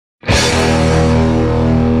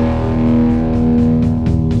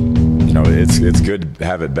It's good to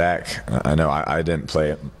have it back. I know I didn't play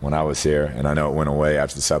it when I was here, and I know it went away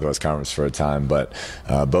after the Southwest Conference for a time, but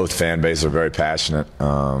both fan bases are very passionate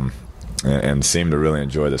and seem to really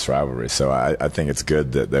enjoy this rivalry. So I think it's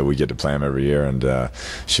good that we get to play them every year, and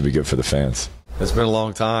should be good for the fans. It's been a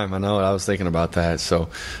long time. I know. I was thinking about that. So,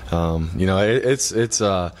 you know, it's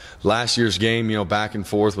last year's game. You know, back and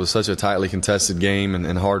forth was such a tightly contested game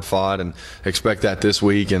and hard fought, and expect that this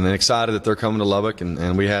week. And excited that they're coming to Lubbock,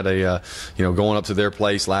 and we had a you know, going up to their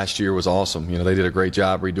place last year was awesome. You know, they did a great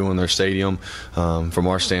job redoing their stadium from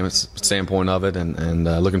our standpoint of it, and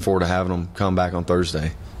looking forward to having them come back on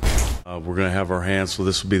Thursday. We're going to have our hands, so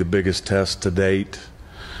this will be the biggest test to date.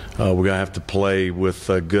 We're going to have to play with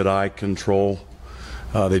good eye control.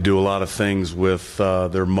 They do a lot of things with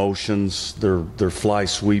their motions, their fly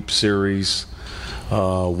sweep series,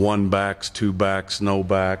 1 backs, 2 backs, no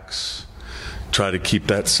backs. Try to keep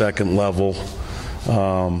that second level.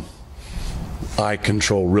 Eye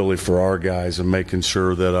control really for our guys, and making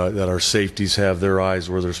sure that our safeties have their eyes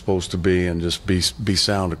where they're supposed to be, and just be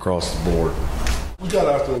sound across the board. We got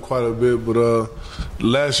after them quite a bit, but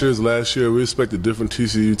last year's last year. We expect a different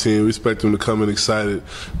TCU team. We expect them to come in excited,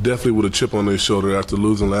 definitely with a chip on their shoulder after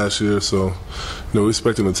losing last year. So, you know, we're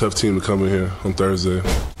expecting a tough team to come in here on Thursday.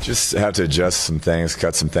 Just have to adjust some things,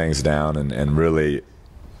 cut some things down, and really,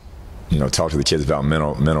 you know, talk to the kids about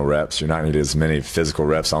mental reps. You're not going to get as many physical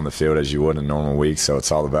reps on the field as you would in a normal week, so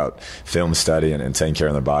it's all about film study and taking care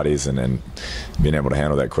of their bodies and being able to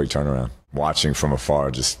handle that quick turnaround. Watching from afar,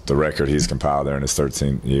 just the record he's compiled there in his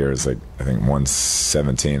 13 years, like I think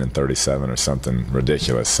 117 and 37 or something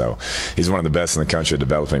ridiculous. So he's one of the best in the country at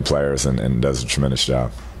developing players, and does a tremendous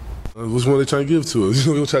job. Which one are they trying to give to us?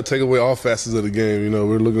 You know, we're trying to take away all facets of the game. You know,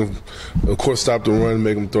 we're looking, of course, stop the run,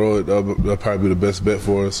 make them throw it. That'll probably be the best bet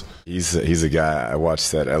for us. He's a guy. I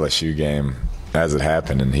watched that LSU game as it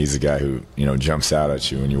happened, and he's a guy who, you know, jumps out at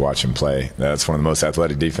you when you watch him play. That's one of the most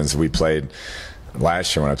athletic defenses we played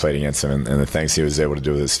last year when I played against him, and the things he was able to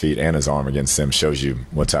do with his feet and his arm against him shows you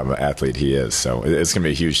what type of athlete he is. So it's going to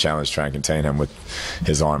be a huge challenge trying to contain him with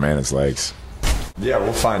his arm and his legs. Yeah,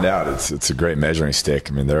 we'll find out. It's a great measuring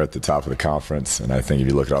stick. I mean, they're at the top of the conference, and I think if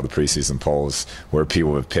you look at all the preseason polls where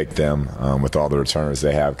people have picked them, with all the returners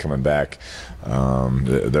they have coming back,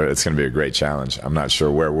 it's going to be a great challenge. I'm not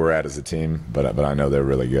sure where we're at as a team, but I know they're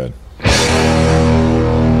really good.